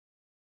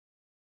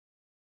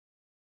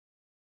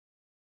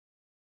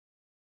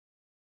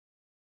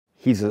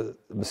he's a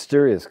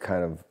mysterious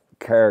kind of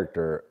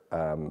character.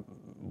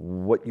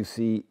 What you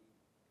see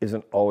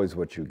isn't always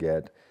what you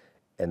get,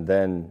 and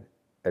then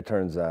it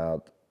turns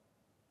out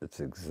it's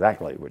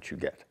exactly what you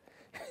get.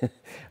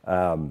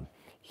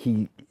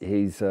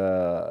 He's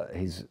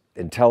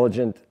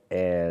intelligent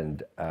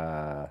and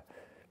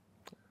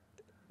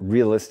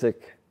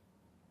realistic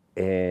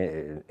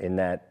in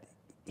that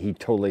he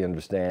totally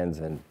understands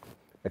and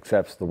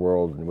accepts the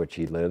world in which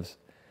he lives,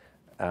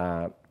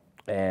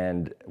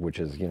 and which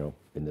is, you know,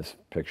 in this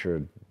picture,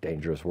 a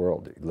dangerous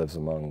world. He lives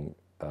among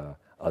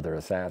other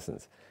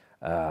assassins,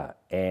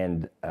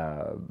 and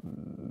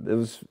it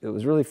was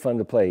really fun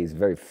to play. He's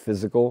very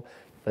physical,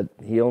 but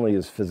he only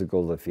is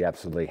physical if he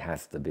absolutely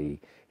has to be.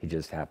 He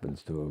just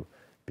happens to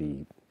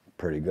be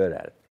pretty good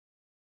at it.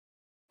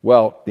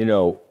 Well, you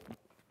know,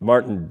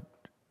 Martin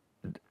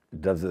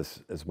does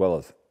this as well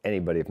as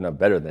anybody, if not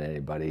better than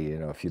anybody. You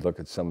know, if you look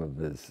at some of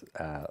his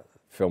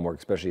film work,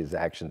 especially his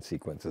action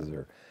sequences,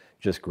 are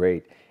just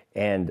great.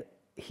 And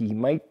he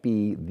might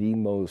be the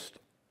most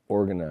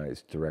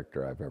organized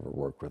director I've ever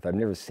worked with. I've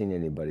never seen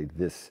anybody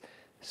this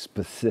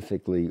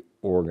specifically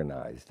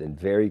organized and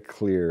very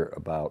clear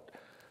about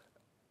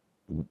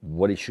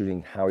what he's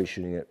shooting, how he's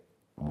shooting it,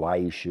 why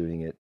he's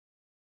shooting it.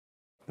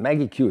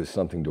 Maggie Q is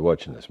something to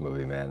watch in this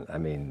movie, man. I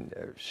mean,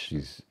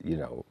 she's, you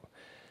know,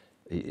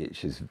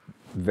 she's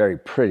very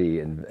pretty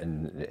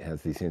and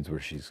has these scenes where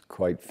she's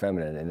quite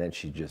feminine, and then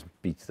she just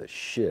beats the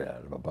shit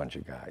out of a bunch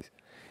of guys.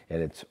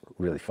 And it's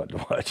really fun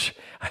to watch.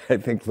 I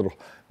think little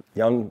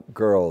young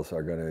girls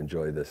are going to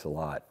enjoy this a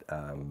lot.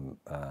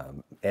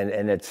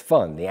 And it's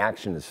fun. The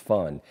action is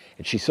fun.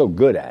 And she's so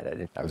good at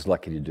it. I was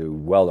lucky to do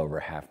well over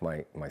half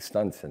my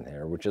stunts in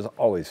there, which is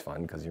always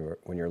fun because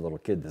when you're a little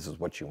kid, this is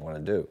what you want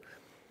to do.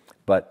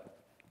 But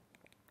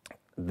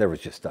there was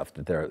just stuff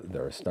that there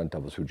are stunt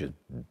doubles who are just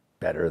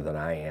better than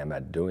I am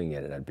at doing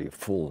it, and I'd be a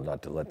fool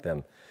not to let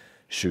them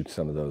shoot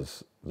some of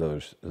those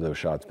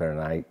shots better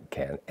than I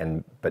can.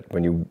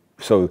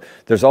 So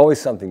there's always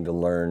something to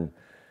learn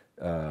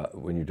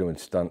when you're doing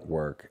stunt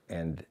work,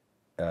 and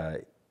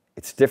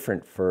it's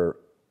different for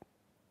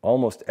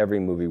almost every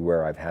movie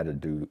where I've had to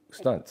do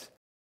stunts.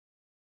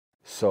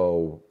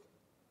 So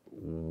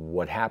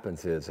what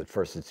happens is, at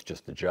first it's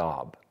just a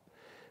job,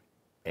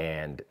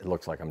 and it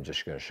looks like I'm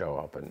just going to show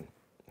up and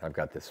I've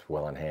got this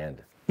well in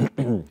hand,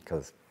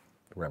 because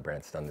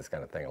Rembrandt's done this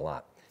kind of thing a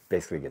lot.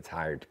 Basically gets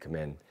hired to come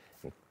in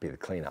and be the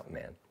cleanup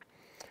man,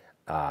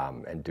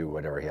 and do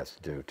whatever he has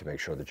to do to make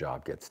sure the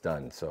job gets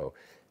done. So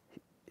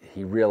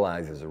he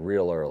realizes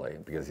real early,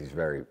 because he's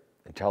very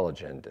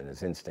intelligent and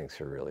his instincts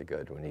are really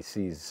good. When he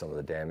sees some of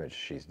the damage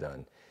she's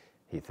done,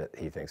 he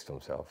thinks to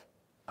himself,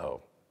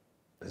 oh,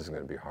 this is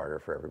going to be harder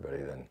for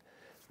everybody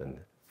than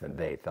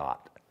they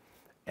thought.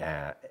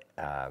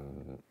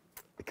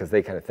 Because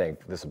they kind of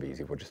think, this will be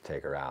easy, we'll just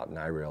take her out. And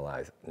I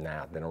realize,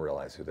 nah, they don't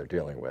realize who they're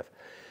dealing with.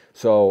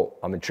 So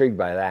I'm intrigued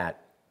by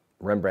that.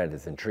 Rembrandt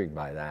is intrigued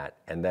by that.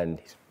 And then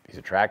he's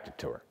attracted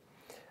to her.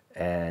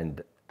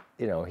 And,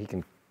 you know, he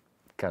can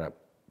kind of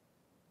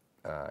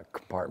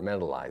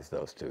compartmentalize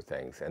those two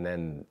things. And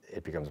then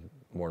it becomes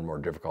more and more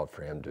difficult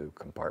for him to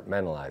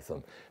compartmentalize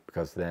them,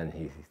 because then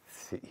he'd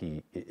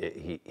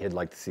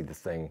like to see this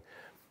thing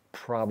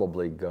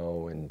probably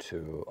go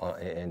into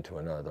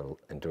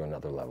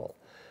another level.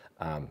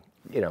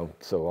 You know,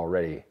 so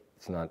already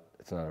it's not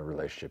a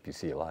relationship you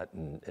see a lot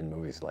in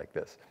movies like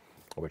this,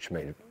 which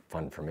made it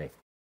fun for me.